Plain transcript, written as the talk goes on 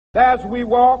As we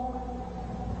walk,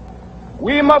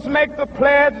 we must make the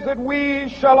pledge that we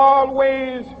shall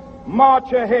always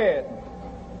march ahead.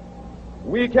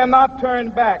 We cannot turn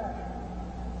back.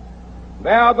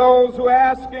 There are those who are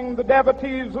asking the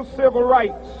devotees of civil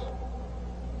rights,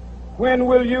 when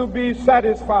will you be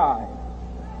satisfied?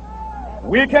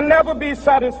 We can never be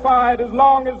satisfied as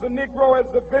long as the Negro is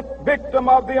the victim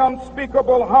of the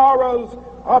unspeakable horrors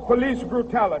of police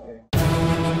brutality.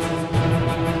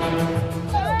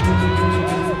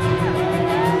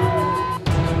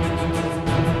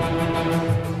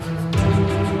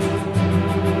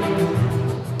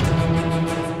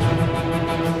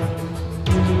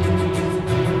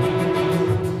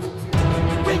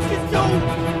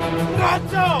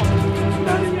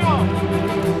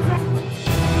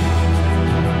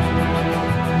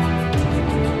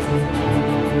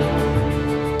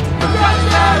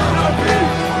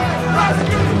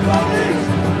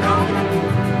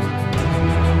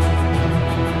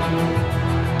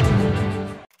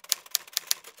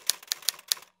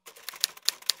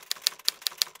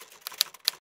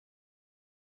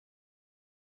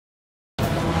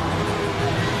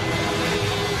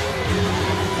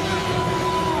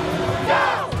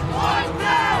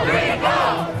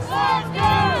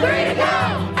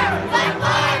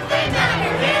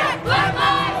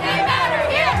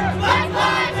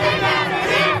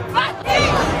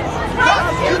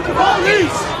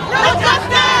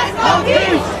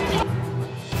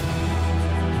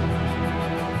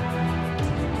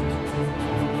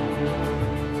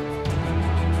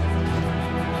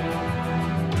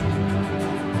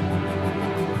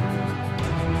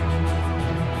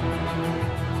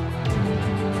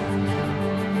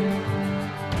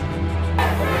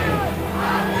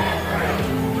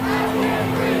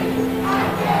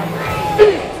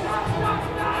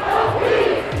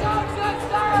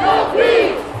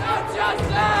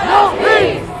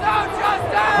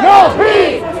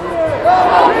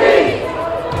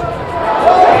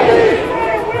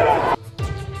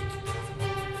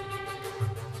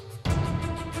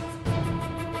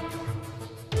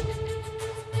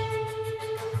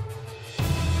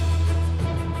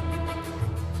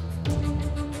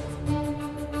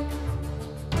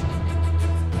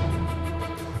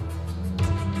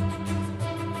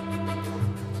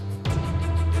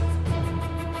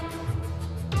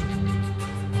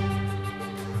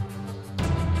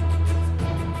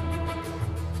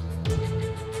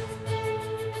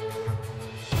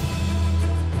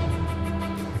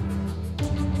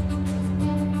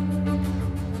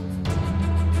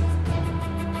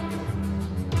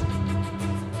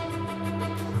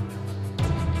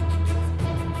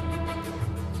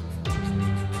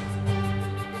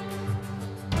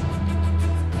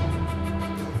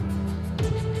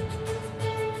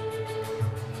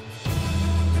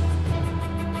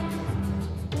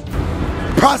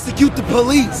 Prosecute the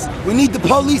police. We need the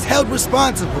police held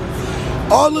responsible.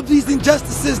 All of these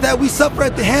injustices that we suffer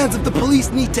at the hands of the police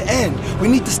need to end. We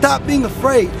need to stop being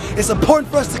afraid. It's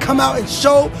important for us to come out and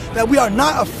show that we are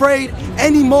not afraid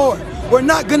anymore. We're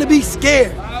not gonna be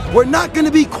scared. We're not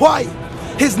gonna be quiet.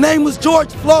 His name was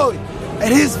George Floyd,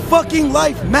 and his fucking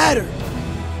life mattered.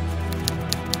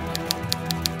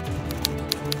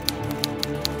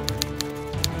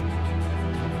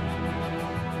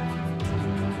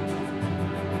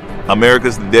 America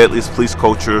is the deadliest police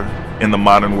culture in the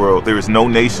modern world. There is no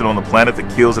nation on the planet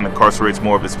that kills and incarcerates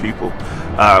more of its people.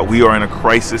 We are in a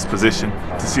crisis position.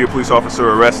 To see a police officer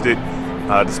arrested,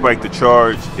 despite the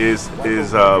charge, is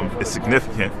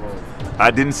significant.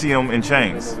 I didn't see him in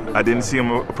chains. I didn't see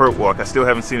him a perp walk. I still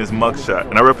haven't seen his mugshot.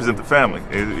 And I represent the family.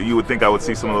 You would think I would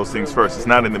see some of those things first. It's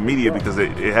not in the media because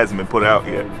it hasn't been put out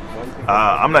yet.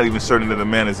 I'm not even certain that the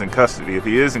man is in custody. If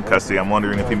he is in custody, I'm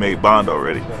wondering if he made bond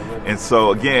already. And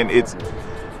so again, it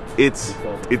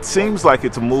seems like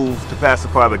it's a move to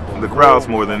pacify the crowds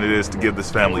more than it is to give this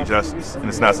family justice, and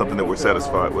it's not something that we're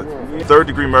satisfied with.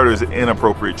 Third-degree murder is an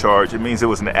inappropriate charge. It means it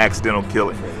was an accidental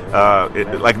killing,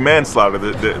 like manslaughter.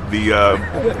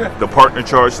 The partner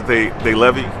charge that they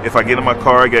levy. If I get in my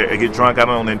car, I get drunk, I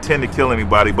don't intend to kill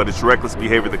anybody, but it's reckless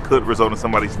behavior that could result in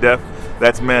somebody's death.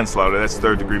 That's manslaughter. That's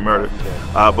third-degree murder.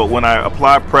 But when I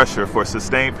apply pressure for a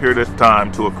sustained period of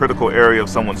time to a critical area of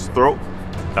someone's throat,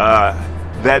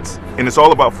 and it's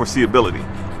all about foreseeability.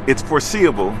 It's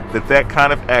foreseeable that that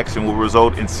kind of action will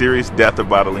result in serious death or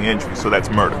bodily injury, so that's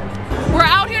murder. We're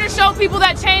out here to show people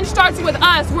that change starts with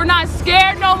us. We're not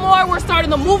scared no more. We're starting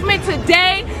the movement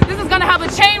today. This is gonna have a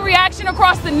chain reaction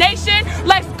across the nation.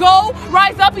 Let's go,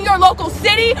 rise up in your local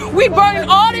city. We burning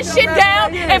all this shit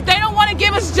down. If they don't wanna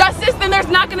give us justice, then there's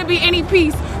not gonna be any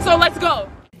peace. So let's go.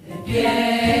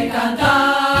 Que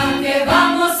cantar, que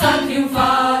vamos a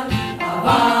triunfar.